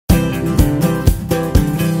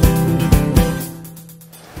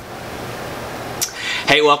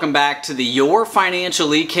Hey, welcome back to the Your Financial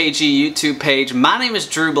EKG YouTube page. My name is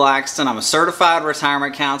Drew Blackston. I'm a certified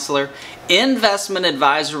retirement counselor, investment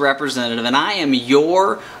advisor representative, and I am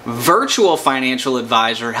your virtual financial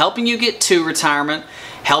advisor, helping you get to retirement,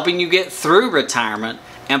 helping you get through retirement,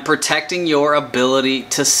 and protecting your ability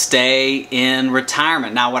to stay in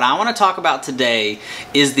retirement. Now, what I want to talk about today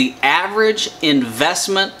is the average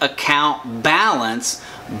investment account balance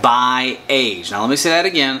by age. Now, let me say that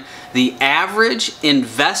again. The average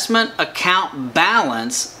investment account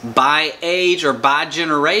balance by age or by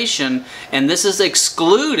generation, and this is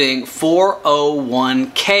excluding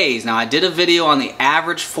 401ks. Now, I did a video on the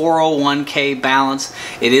average 401k balance.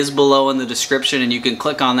 It is below in the description, and you can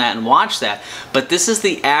click on that and watch that. But this is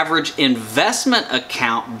the average investment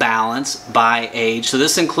account balance by age. So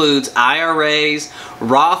this includes IRAs,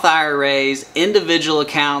 Roth IRAs, individual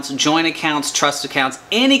accounts, joint accounts, trust accounts,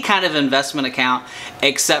 any kind of investment account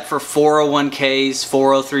except for 401ks,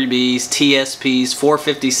 403bs, TSPs,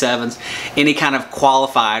 457s, any kind of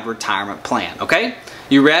qualified retirement plan. Okay?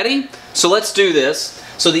 You ready? So let's do this.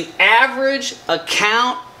 So the average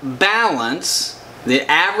account balance, the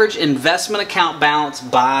average investment account balance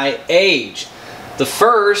by age. The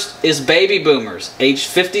first is baby boomers, age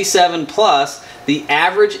 57 plus. The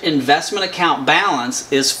average investment account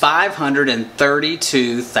balance is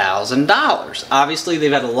 $532,000. Obviously,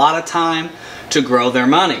 they've had a lot of time to grow their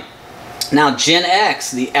money. Now, Gen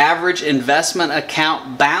X, the average investment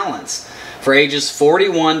account balance for ages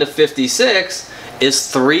 41 to 56 is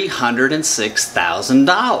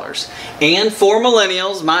 $306,000. And for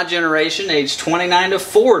millennials, my generation, age 29 to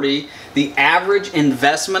 40, the average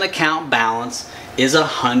investment account balance is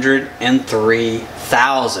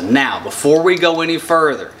 $103,000. Now, before we go any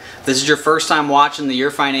further, if this is your first time watching the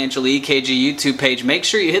Your Financial EKG YouTube page, make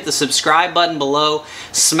sure you hit the subscribe button below.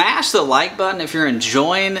 Smash the like button if you're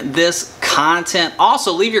enjoying this content.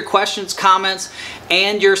 Also, leave your questions, comments,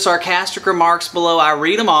 and your sarcastic remarks below. I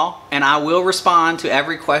read them all, and I will respond to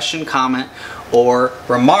every question, comment, or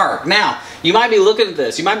remark. Now, you might be looking at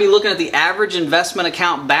this. You might be looking at the average investment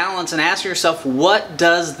account balance and asking yourself, what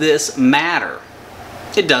does this matter?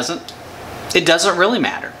 It doesn't. It doesn't really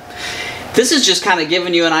matter. This is just kind of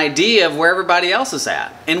giving you an idea of where everybody else is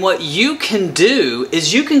at. And what you can do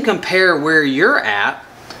is you can compare where you're at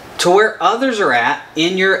to where others are at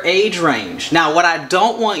in your age range. Now, what I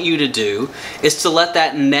don't want you to do is to let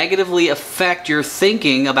that negatively affect your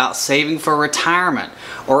thinking about saving for retirement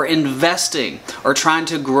or investing or trying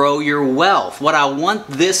to grow your wealth. What I want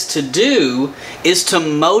this to do is to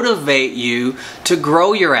motivate you to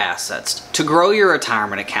grow your assets, to grow your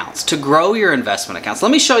retirement accounts, to grow your investment accounts.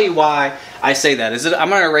 Let me show you why I say that. I'm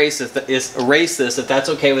going to erase this if that's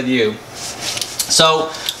okay with you.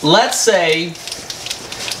 So let's say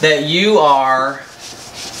that you are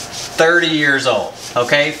 30 years old,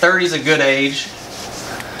 okay? 30 is a good age.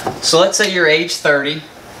 So let's say you're age 30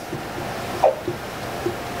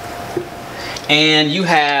 and you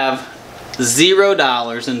have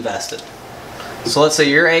 $0 invested. So let's say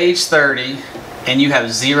you're age 30 and you have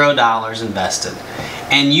 $0 invested.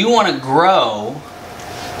 And you want to grow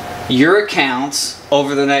your accounts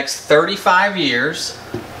over the next 35 years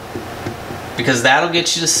because that'll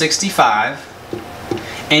get you to 65.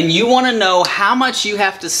 And you want to know how much you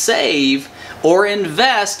have to save or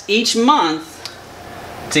invest each month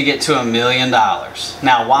to get to $1 million.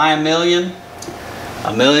 Now, why $1 million?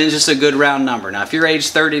 $1 million is just a good round number. Now, if you're age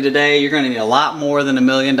 30 today, you're going to need a lot more than $1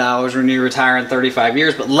 million when you retire in 35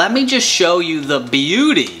 years. But let me just show you the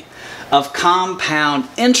beauty of compound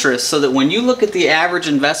interest so that when you look at the average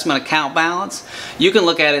investment account balance, you can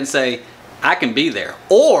look at it and say, I can be there.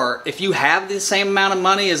 Or if you have the same amount of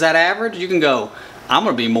money as that average, you can go, I'm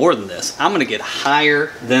going to be more than this. I'm going to get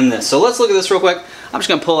higher than this. So let's look at this real quick. I'm just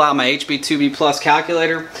going to pull out my HB2B Plus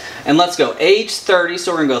calculator and let's go age 30.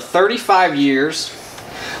 So we're going to go 35 years.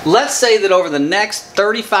 Let's say that over the next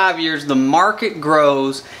 35 years, the market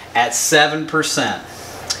grows at 7%.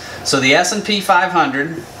 So the S&P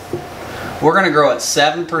 500, we're going to grow at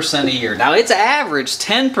 7% a year. Now it's average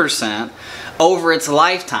 10% over its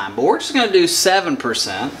lifetime, but we're just going to do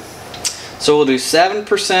 7%. So we'll do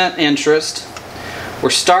 7% interest. We're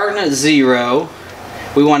starting at 0.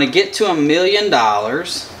 We want to get to $1 million.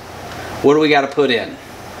 What do we got to put in?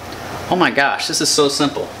 Oh my gosh, this is so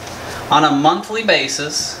simple. On a monthly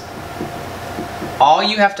basis, all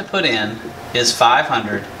you have to put in is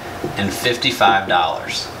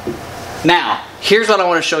 $555. Now, here's what I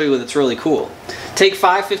want to show you that's really cool. Take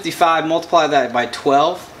 $555, multiply that by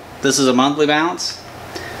 12. This is a monthly balance.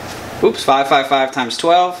 Oops, 555 times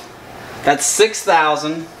 12. That's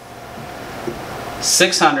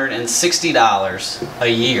 $6,660 a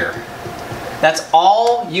year. That's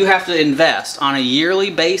all you have to invest on a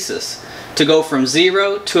yearly basis to go from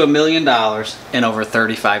zero to $1 million in over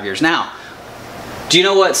 35 years. Now, do you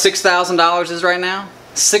know what $6,000 is right now?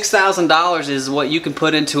 $6,000 is what you can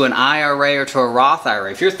put into an IRA or to a Roth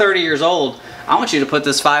IRA. If you're 30 years old, I want you to put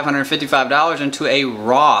this $555 into a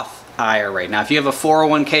Roth IRA. Now, if you have a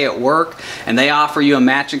 401k at work and they offer you a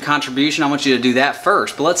matching contribution, I want you to do that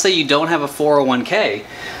first. But let's say you don't have a 401k.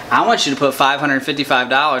 I want you to put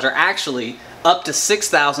 $555, or actually up to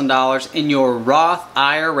 $6,000 in your Roth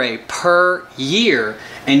IRA per year,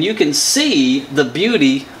 and you can see the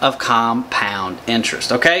beauty of compound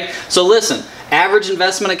interest. Okay, so listen, average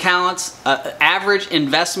investment account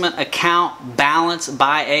balance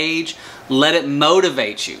by age. Let it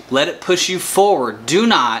motivate you. Let it push you forward. Do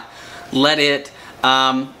not let it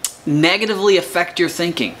negatively affect your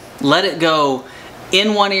thinking. Let it go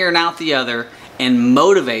in one ear and out the other, and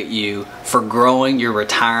motivate you for growing your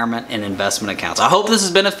retirement and investment accounts. I hope this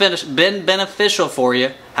has been beneficial for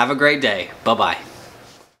you. Have a great day. Bye-bye.